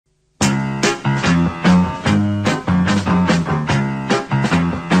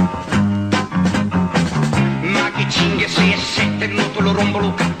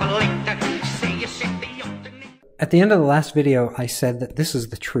at the end of the last video, I said that this is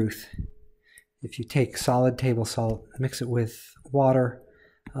the truth. If you take solid table salt, mix it with water,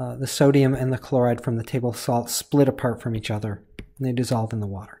 the sodium and the chloride from the table salt split apart from each other, and they dissolve in the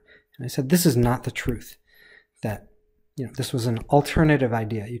water. And I said this is not the truth. That this was an alternative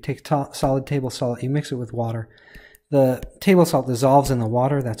idea. You take solid table salt, you mix it with water. The table salt dissolves in the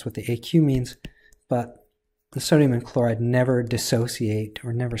water. That's what the AQ means. But the sodium and chloride never dissociate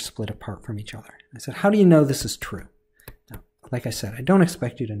or never split apart from each other. I said, how do you know this is true? Now, like I said, I don't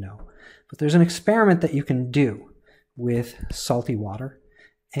expect you to know. But there's an experiment that you can do with salty water.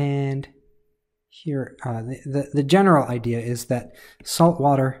 And here, the general idea is that salt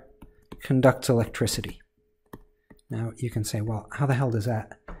water conducts electricity. Now, you can say, well, how the hell does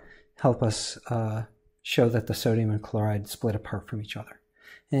that help us show that the sodium and chloride split apart from each other?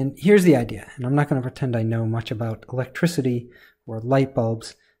 And here's the idea. And I'm not going to pretend I know much about electricity or light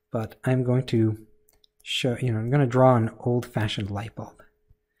bulbs, but I'm going to show, I'm going to draw an old-fashioned light bulb.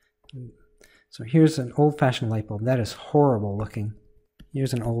 So here's an old-fashioned light bulb. That is horrible looking.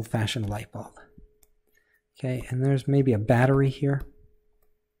 Here's an old-fashioned light bulb. Okay, and there's maybe a battery here.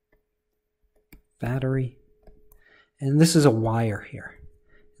 Battery. And this is a wire here.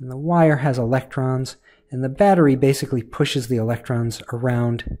 And the wire has electrons, and the battery basically pushes the electrons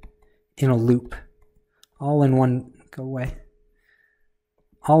around in a loop, all in one, go away,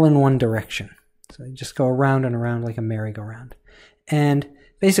 all in one direction. So they just go around and around like a merry-go-round. And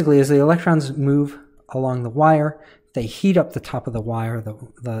basically, as the electrons move along the wire, they heat up the top of the wire.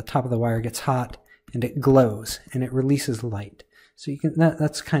 The top of the wire gets hot, and it glows, and it releases light. So you can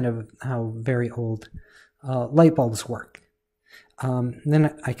that's kind of how very old light bulbs work.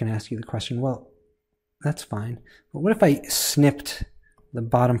 Then I can ask you the question, well, that's fine, but what if I snipped the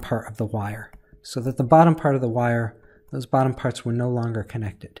bottom part of the wire so that the bottom part of the wire, those bottom parts were no longer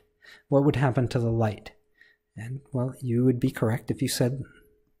connected? What would happen to the light? And, well, you would be correct if you said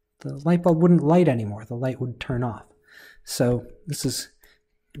the light bulb wouldn't light anymore. The light would turn off. So this is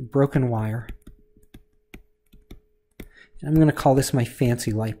broken wire. And I'm going to call this my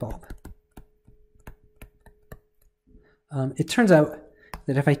fancy light bulb. It turns out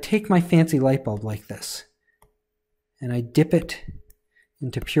that if I take my fancy light bulb like this and I dip it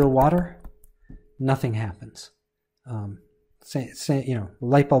into pure water, nothing happens. The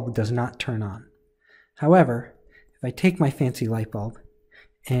light bulb does not turn on. However, if I take my fancy light bulb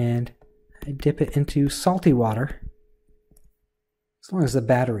and I dip it into salty water, as long as the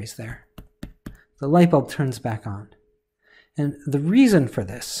battery's there, the light bulb turns back on. And the reason for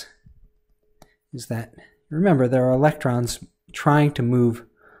this is that, remember, there are electrons trying to move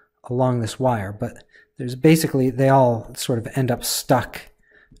along this wire, but there's basically, they all sort of end up stuck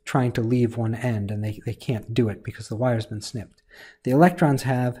trying to leave one end, and they can't do it because the wire's been snipped. The electrons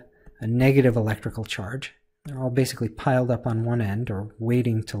have a negative electrical charge. They're all basically piled up on one end or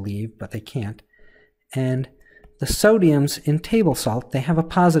waiting to leave, but they can't. And the sodiums in table salt, they have a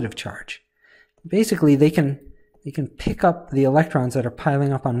positive charge. Basically, they can pick up the electrons that are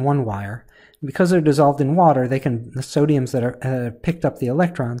piling up on one wire. Because they're dissolved in water, the sodiums that are picked up the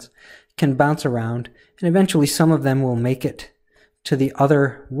electrons can bounce around, and eventually some of them will make it to the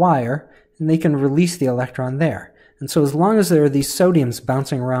other wire, and they can release the electron there. And so as long as there are these sodiums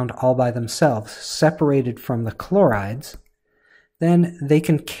bouncing around all by themselves, separated from the chlorides, then they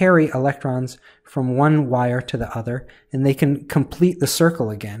can carry electrons from one wire to the other, and they can complete the circle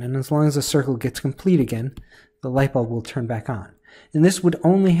again. And as long as the circle gets complete again, the light bulb will turn back on. And this would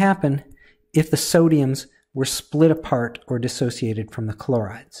only happen if the sodiums were split apart or dissociated from the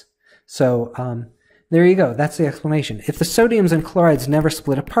chlorides. So there you go. That's the explanation. If the sodiums and chlorides never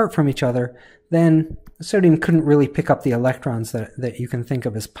split apart from each other, then the sodium couldn't really pick up the electrons that you can think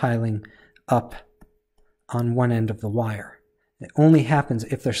of as piling up on one end of the wire. It only happens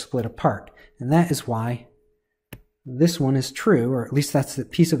if they're split apart. And that is why this one is true, or at least that's the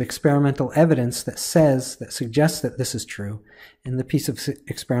piece of experimental evidence that suggests that this is true, and the piece of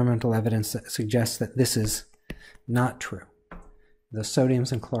experimental evidence that suggests that this is not true. The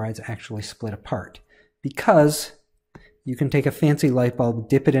sodiums and chlorides actually split apart, because you can take a fancy light bulb,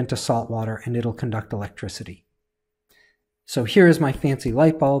 dip it into salt water, and it'll conduct electricity. So here is my fancy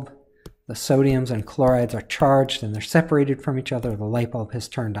light bulb. The sodiums and chlorides are charged, and they're separated from each other. The light bulb has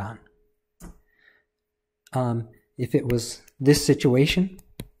turned on. If it was this situation,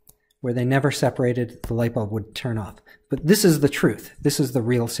 where they never separated, the light bulb would turn off. But this is the truth. This is the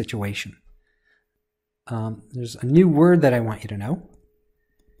real situation. There's a new word that I want you to know,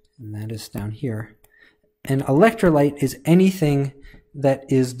 and that is down here. An electrolyte is anything that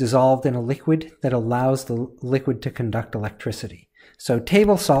is dissolved in a liquid that allows the liquid to conduct electricity. So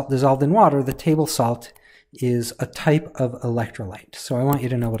table salt dissolved in water, the table salt is a type of electrolyte. So I want you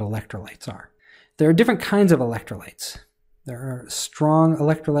to know what electrolytes are. There are different kinds of electrolytes. There are strong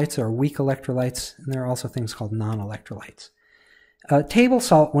electrolytes, there are weak electrolytes, and there are also things called non-electrolytes. Table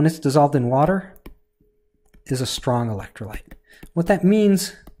salt, when it's dissolved in water, is a strong electrolyte. What that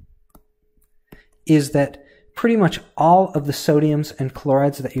means is that pretty much all of the sodiums and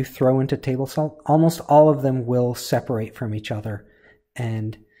chlorides that you throw into table salt, almost all of them will separate from each other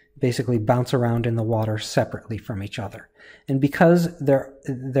and basically bounce around in the water separately from each other. And because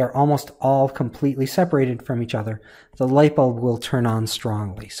they're almost all completely separated from each other, the light bulb will turn on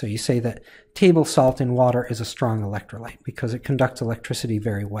strongly. So you say that table salt in water is a strong electrolyte because it conducts electricity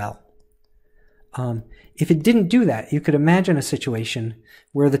very well. If it didn't do that, you could imagine a situation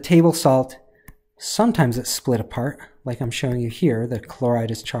where the table salt, sometimes it's split apart, like I'm showing you here. The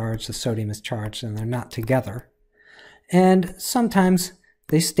chloride is charged, the sodium is charged, and they're not together. And sometimes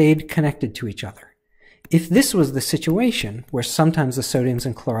they stayed connected to each other. If this was the situation, where sometimes the sodiums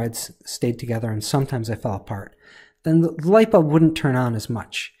and chlorides stayed together and sometimes they fell apart, then the light bulb wouldn't turn on as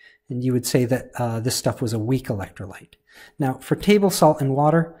much, and you would say that this stuff was a weak electrolyte. Now, for table salt and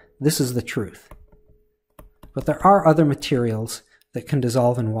water, this is the truth. But there are other materials that can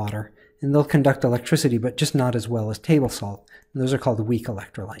dissolve in water, and they'll conduct electricity, but just not as well as table salt, and those are called weak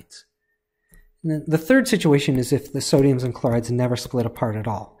electrolytes. And then the third situation is if the sodiums and chlorides never split apart at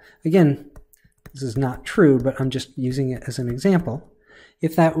all. Again, this is not true, but I'm just using it as an example.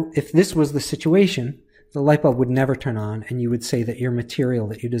 If this was the situation, the light bulb would never turn on, and you would say that your material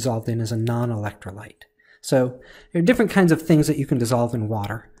that you dissolved in is a non-electrolyte. So there are different kinds of things that you can dissolve in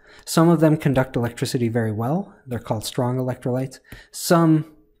water. Some of them conduct electricity very well. They're called strong electrolytes.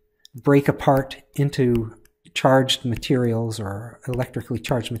 Some break apart into charged materials or electrically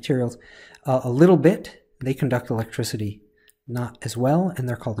charged materials a little bit. They conduct electricity not as well, and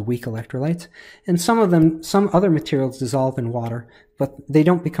they're called weak electrolytes. And some other materials dissolve in water, but they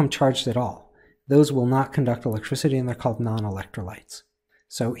don't become charged at all. Those will not conduct electricity, and they're called non-electrolytes.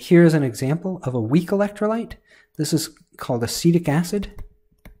 So here's an example of a weak electrolyte. This is called acetic acid.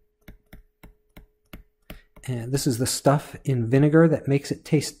 And this is the stuff in vinegar that makes it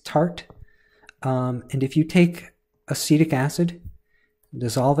taste tart. And if you take acetic acid,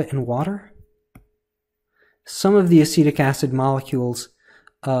 dissolve it in water, some of the acetic acid molecules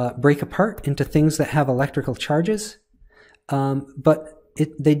break apart into things that have electrical charges, but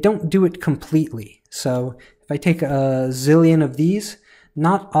they don't do it completely. So if I take a zillion of these,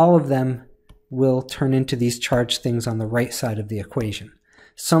 not all of them will turn into these charged things on the right side of the equation.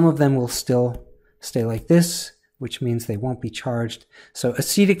 Some of them will still stay like this, which means they won't be charged. So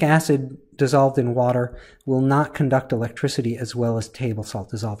acetic acid dissolved in water will not conduct electricity as well as table salt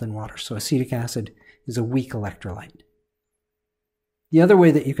dissolved in water. So acetic acid is a weak electrolyte. The other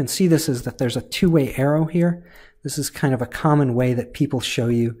way that you can see this is that there's a two-way arrow here. This is kind of a common way that people show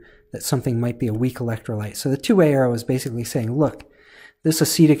you that something might be a weak electrolyte. So the two-way arrow is basically saying, look, this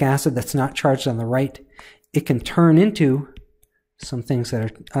acetic acid that's not charged on the right, it can turn into some things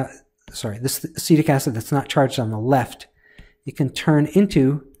that are, this acetic acid that's not charged on the left, it can turn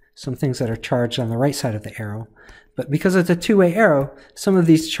into some things that are charged on the right side of the arrow. But because it's a two-way arrow, some of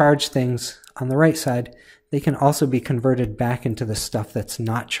these charged things on the right side, they can also be converted back into the stuff that's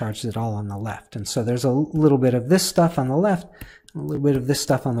not charged at all on the left. And so there's a little bit of this stuff on the left, a little bit of this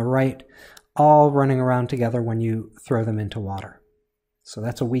stuff on the right, all running around together when you throw them into water. So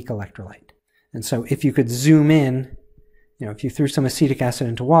that's a weak electrolyte. And so if you could zoom in, if you threw some acetic acid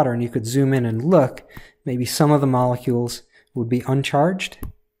into water and you could zoom in and look, maybe some of the molecules would be uncharged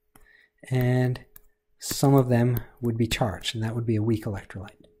and some of them would be charged, and that would be a weak electrolyte.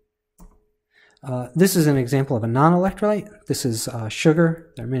 This is an example of a non-electrolyte. This is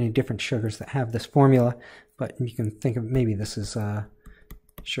sugar. There are many different sugars that have this formula, but you can think of maybe this is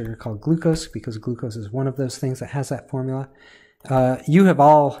sugar called glucose, because glucose is one of those things that has that formula. You have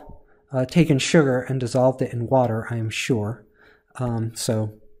all taken sugar and dissolved it in water, I am sure.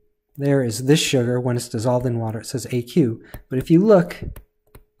 So there is this sugar. When it's dissolved in water, it says AQ. But if you look,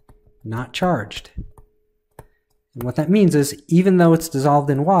 not charged. And what that means is, even though it's dissolved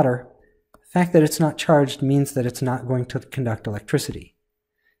in water, the fact that it's not charged means that it's not going to conduct electricity.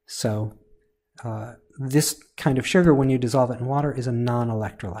 So this kind of sugar, when you dissolve it in water, is a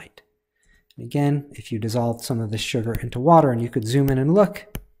non-electrolyte. Again, if you dissolved some of this sugar into water and you could zoom in and look,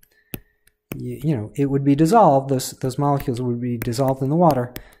 it would be dissolved, those molecules would be dissolved in the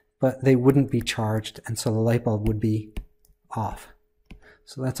water, but they wouldn't be charged, and so the light bulb would be off.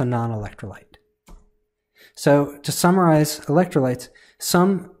 So that's a non-electrolyte. So to summarize electrolytes,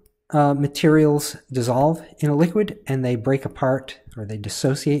 some materials dissolve in a liquid and they break apart or they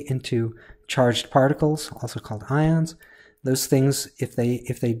dissociate into charged particles, also called ions. Those things, if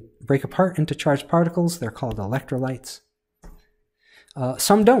they break apart into charged particles, they're called electrolytes.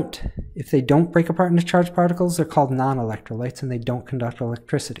 Some don't. If they don't break apart into charged particles, they're called non-electrolytes, and they don't conduct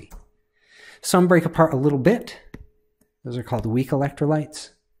electricity. Some break apart a little bit. Those are called weak electrolytes.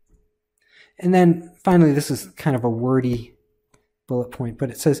 And then finally, this is kind of a wordy bullet point, but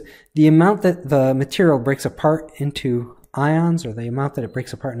it says the amount that the material breaks apart into ions, or the amount that it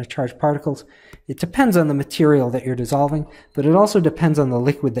breaks apart into charged particles, it depends on the material that you're dissolving, but it also depends on the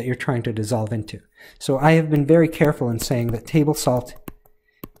liquid that you're trying to dissolve into. So I have been very careful in saying that table salt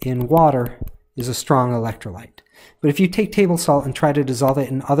in water is a strong electrolyte. But if you take table salt and try to dissolve it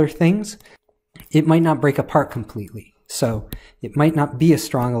in other things, it might not break apart completely. So it might not be a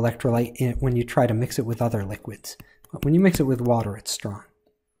strong electrolyte when you try to mix it with other liquids. But when you mix it with water, it's strong.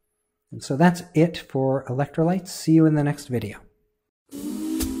 And so that's it for electrolytes. See you in the next video.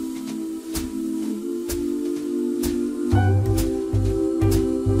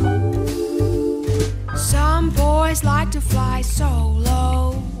 Some boys like to fly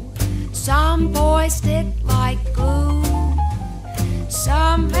solo. Some boys stick like glue.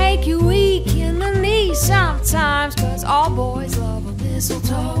 Some make you weak in the knees sometimes, 'cause all boys love a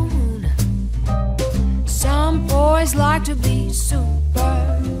mistletoe. Some boys like to be soon